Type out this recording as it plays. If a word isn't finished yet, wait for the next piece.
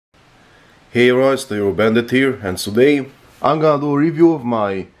Hey guys, the Euro Bandit here, and today I'm gonna do a review of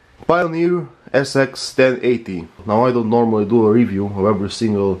my Pioneer SX-1080. Now I don't normally do a review of every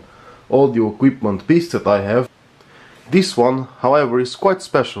single audio equipment piece that I have. This one, however, is quite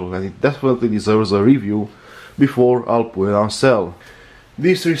special and it definitely deserves a review before I'll put it on sale.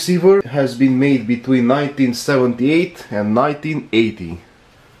 This receiver has been made between 1978 and 1980.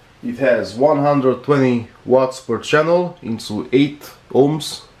 It has 120 watts per channel into 8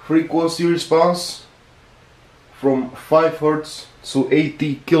 ohms frequency response from 5 Hz to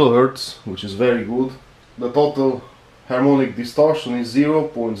 80 kHz, which is very good. The total harmonic distortion is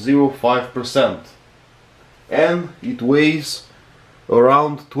 0.05% and it weighs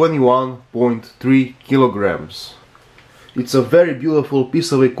around 21.3 kilograms. It's a very beautiful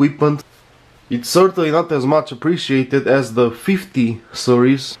piece of equipment. It's certainly not as much appreciated as the 50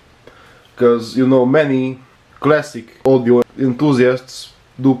 series, because you know many classic audio enthusiasts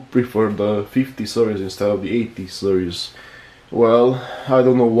do prefer the 50 series instead of the 80 series. Well, I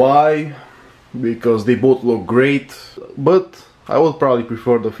don't know why, because they both look great, but I would probably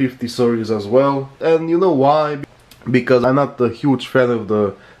prefer the 50 series as well. And you know why? Because I'm not a huge fan of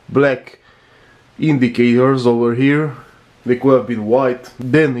the black indicators over here. They could have been white,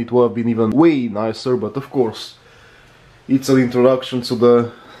 then it would have been even way nicer, but of course it's an introduction to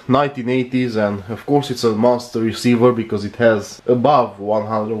the 1980s, and of course it's a monster receiver because it has above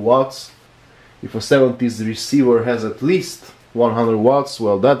 100 watts. If a 70s receiver has at least 100 watts,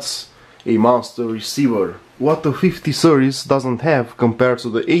 well, that's a monster receiver. What the 50 series doesn't have compared to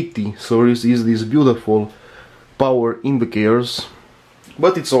the 80 series is these beautiful power indicators,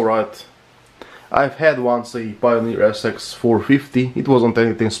 but it's alright. I've had once a Pioneer SX-450. It wasn't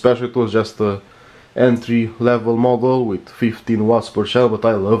anything special, it was just a entry level model with 15 watts per channel, but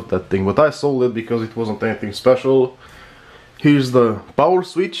I loved that thing. But I sold it because it wasn't anything special. Here's the power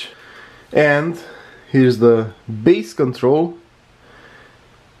switch, and here's the bass control,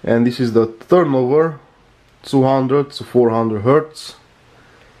 and this is the turnover 200 to 400 Hz,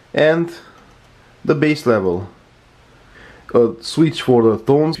 and the bass level. A switch for the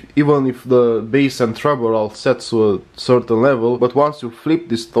tones, even if the bass and treble are all set to a certain level, but once you flip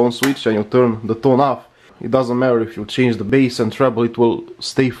this tone switch and you turn the tone off, it doesn't matter if you change the bass and treble, it will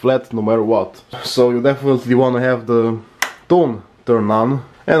stay flat no matter what. So you definitely want to have the tone turned on.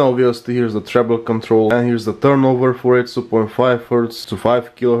 And obviously here's the treble control, and here's the turnover for it, 2.5 Hz to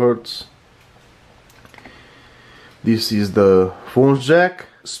 5 kHz. This is the phone jack,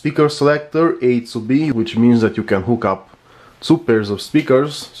 speaker selector A to B, which means that you can hook up 2 pairs of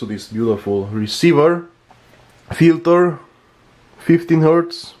speakers to this beautiful receiver. Filter 15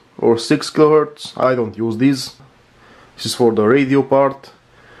 Hz or 6 kHz, I don't use these. This is for the radio part.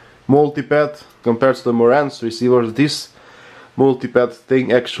 Multipad, compared to the Marantz receivers, this multipad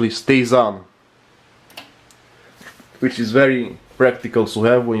thing actually stays on, which is very practical to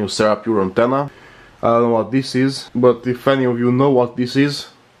have when you set up your antenna. I don't know what this is, but if any of you know what this is,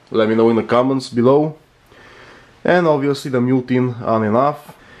 let me know in the comments below. And obviously the muting on and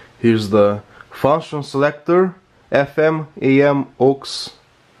off. Here's the function selector, FM, AM, aux,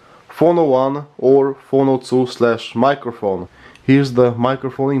 phono 1 or phono 2 / microphone. Here's the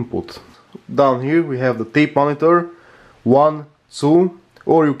microphone input. Down here we have the tape monitor, 1, 2,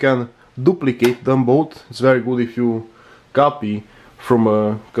 or you can duplicate them both. It's very good if you copy from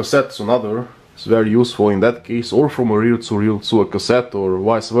a cassette to another. It's very useful in that case, or from a reel to a cassette, or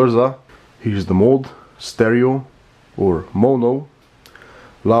vice versa. Here's the mode, stereo or mono.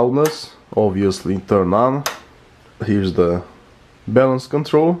 Loudness, obviously turn on. Here's the balance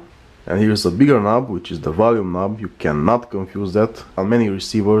control, and here's a bigger knob, which is the volume knob. You cannot confuse that. On many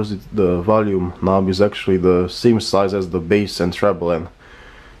receivers the volume knob is actually the same size as the bass and treble, and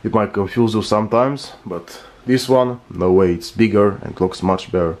it might confuse you sometimes, but this one, no way, it's bigger and looks much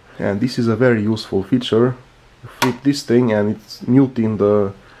better. And this is a very useful feature. You flip this thing and it's muting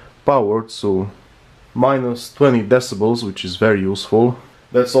the power to minus 20 decibels, which is very useful.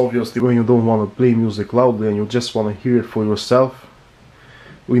 That's obviously when you don't want to play music loudly and you just want to hear it for yourself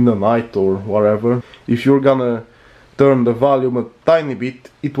in the night or whatever. If you're gonna turn the volume a tiny bit,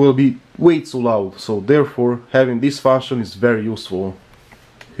 it will be way too loud, so therefore having this function is very useful.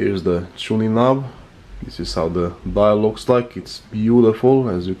 Here's the tuning knob. This is how the dial looks like. It's beautiful,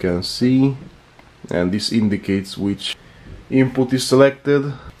 as you can see, and this indicates which input is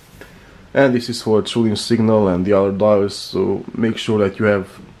selected. And this is for a tuning signal and the other dials, so make sure that you have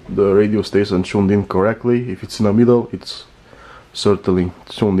the radio station tuned in correctly. If it's in the middle, it's certainly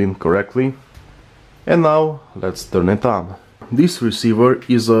tuned in correctly. And now let's turn it on. This receiver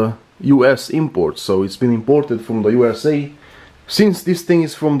is a US import, so it's been imported from the USA Since this thing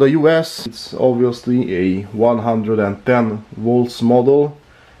is from the US, it's obviously a 110 volts model,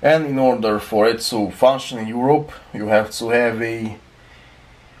 and in order for it to function in Europe you have to have a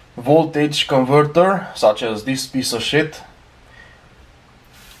voltage converter such as this piece of shit.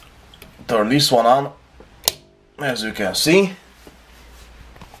 Turn this one on, as you can see,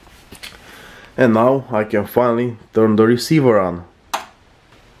 and now I can finally turn the receiver on,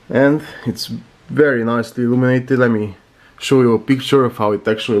 and it's very nicely illuminated. Let me show you a picture of how it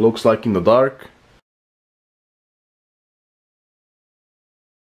actually looks like in the dark.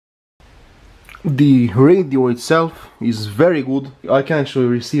 The radio itself is very good. I can actually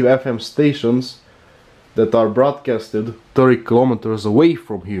receive FM stations that are broadcasted 30 kilometers away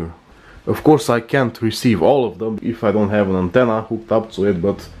from here. Of course I can't receive all of them if I don't have an antenna hooked up to it,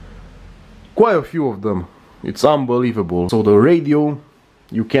 but quite a few of them. It's unbelievable. So the radio,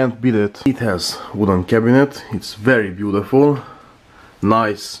 you can't beat it. It has wooden cabinet, it's very beautiful.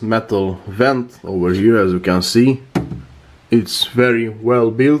 Nice metal vent over here, as you can see. It's very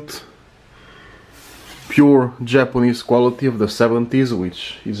well built. Pure Japanese quality of the 70s,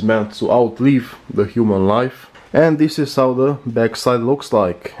 which is meant to outlive the human life. And this is how the backside looks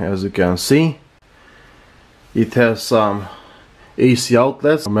like. As you can see, it has some AC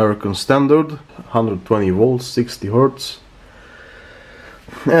outlets, American standard, 120 volts, 60 Hz.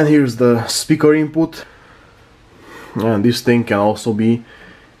 And here's the speaker input. And this thing can also be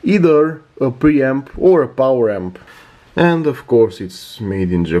either a preamp or a power amp. And of course it's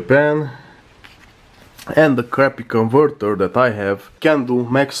made in Japan. And the crappy converter that I have can do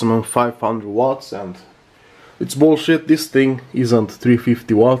maximum 500 watts, and it's bullshit. This thing isn't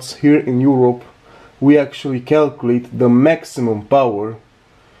 350 watts. Here in Europe we actually calculate the maximum power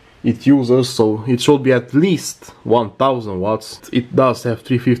it uses, so it should be at least 1000 watts. It does have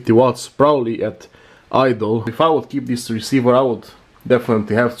 350 watts, probably at idle. If I would keep this receiver I would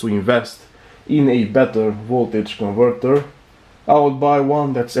definitely have to invest in a better voltage converter. I would buy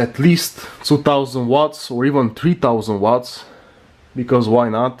one that's at least 2000 watts or even 3000 watts, because why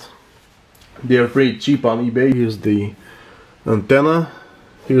not? They're pretty cheap on eBay. Here's the antenna.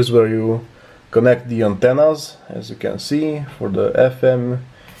 Here's where you connect the antennas, as you can see, for the FM,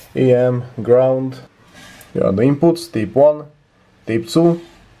 AM, ground. Here are the inputs, tape 1, tape 2,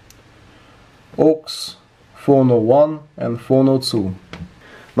 aux, phono 1 and phono 2.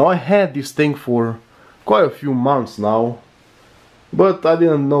 Now I had this thing for quite a few months now, but I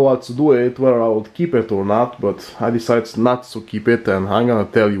didn't know what to do with it, whether I would keep it or not, but I decided not to keep it, and I'm gonna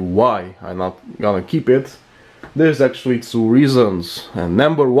tell you why I'm not gonna keep it. There's actually two reasons, and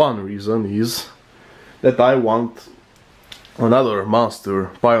number one reason is that I want another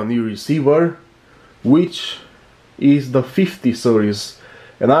monster Pioneer receiver, which is the 50 series,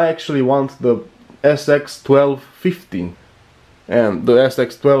 and I actually want the SX-1250, and the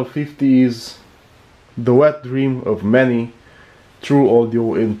SX-1250 is the wet dream of many true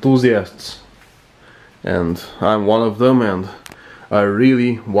audio enthusiasts, and I'm one of them, and I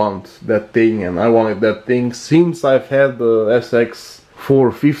really want that thing, and I wanted that thing since I've had the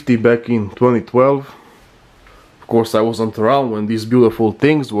SX-450 back in 2012. Of course I wasn't around when these beautiful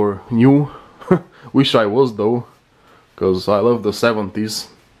things were new. Wish I was though, because I love the 70s.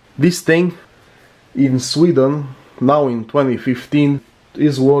 This thing in Sweden now in 2015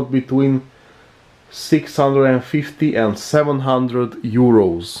 is worth between 650 and 700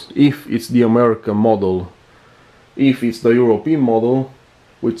 euros if it's the American model. If it's the European model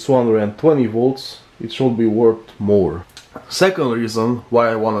with 220 volts, it should be worth more. Second reason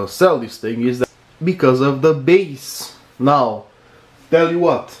why I want to sell this thing is that because of the bass. Now, tell you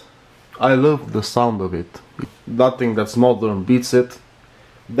what, I love the sound of it. Nothing that's modern beats it.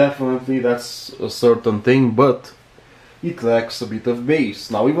 Definitely that's a certain thing, but it lacks a bit of bass.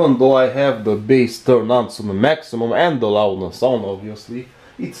 Now, even though I have the bass turned on to the maximum and the loudness on, obviously,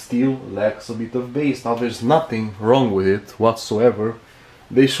 it still lacks a bit of bass. Now, there's nothing wrong with it whatsoever.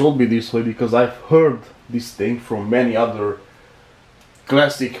 They should be this way because I've heard this thing from many other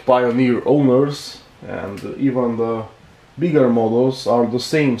classic Pioneer owners, and even the bigger models are the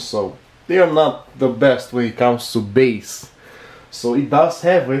same, so they are not the best when it comes to bass. So it does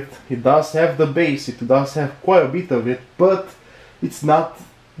have it, it does have the bass, it does have quite a bit of it, but it's not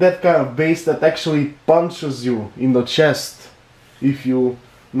that kind of bass that actually punches you in the chest, if you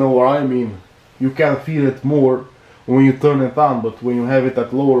know what I mean. You can feel it more when you turn it on, but when you have it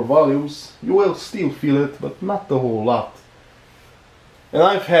at lower volumes, you will still feel it, but not a whole lot. And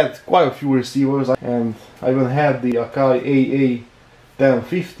I've had quite a few receivers, and I even had the Akai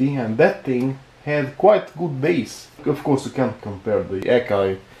AA-1050, and that thing had quite good bass. Of course you can't compare the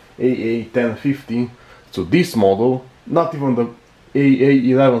Akai AA-1050 to this model, not even the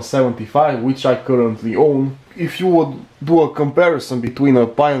AA1175, which I currently own. If you would do a comparison between a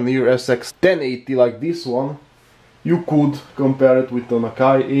Pioneer SX-1080 like this one, you could compare it with an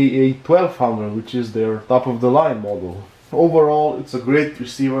Akai AA1200, which is their top of the line model. Overall, it's a great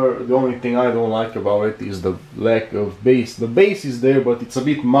receiver. The only thing I don't like about it is the lack of bass. The bass is there, but it's a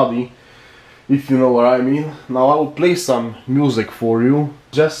bit muddy, if you know what I mean. Now I will play some music for you,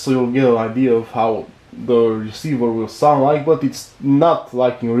 just so you'll get an idea of how the receiver will sound like, but it's not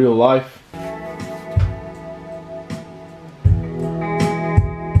like in real life.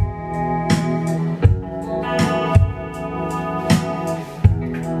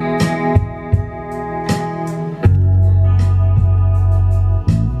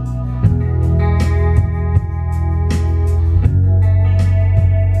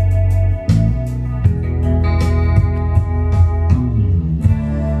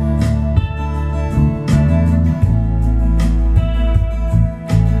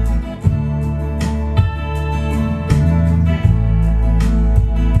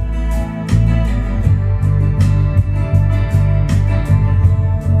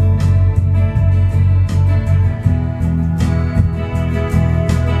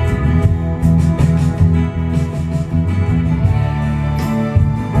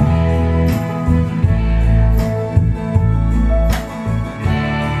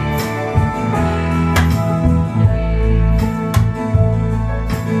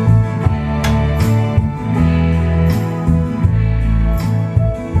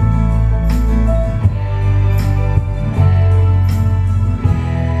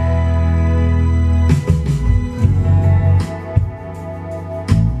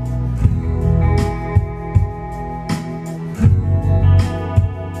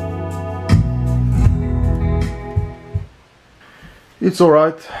 It's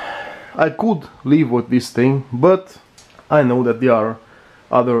alright. I could live with this thing, but I know that there are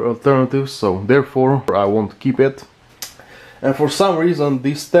other alternatives, so therefore I won't keep it. And for some reason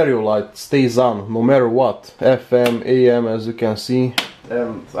this stereo light stays on no matter what, FM, AM, as you can see.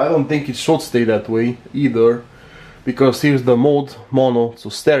 And I don't think it should stay that way either, because here's the mode, mono to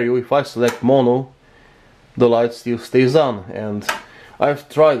stereo. If I select mono, the light still stays on, and I've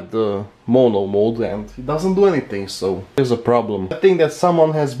tried the mono mode and it doesn't do anything, so there's a problem. I think that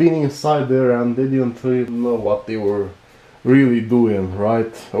someone has been inside there and they didn't really know what they were really doing,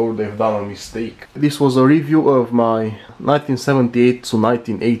 right? Or they've done a mistake. This was a review of my 1978 to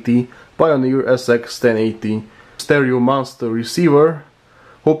 1980 Pioneer SX-1080 stereo monster receiver.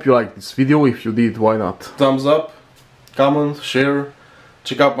 Hope you liked this video. If you did, why not? Thumbs up, comment, share,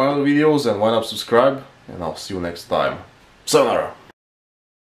 check out my other videos, and why not subscribe, and I'll see you next time. Sayonara!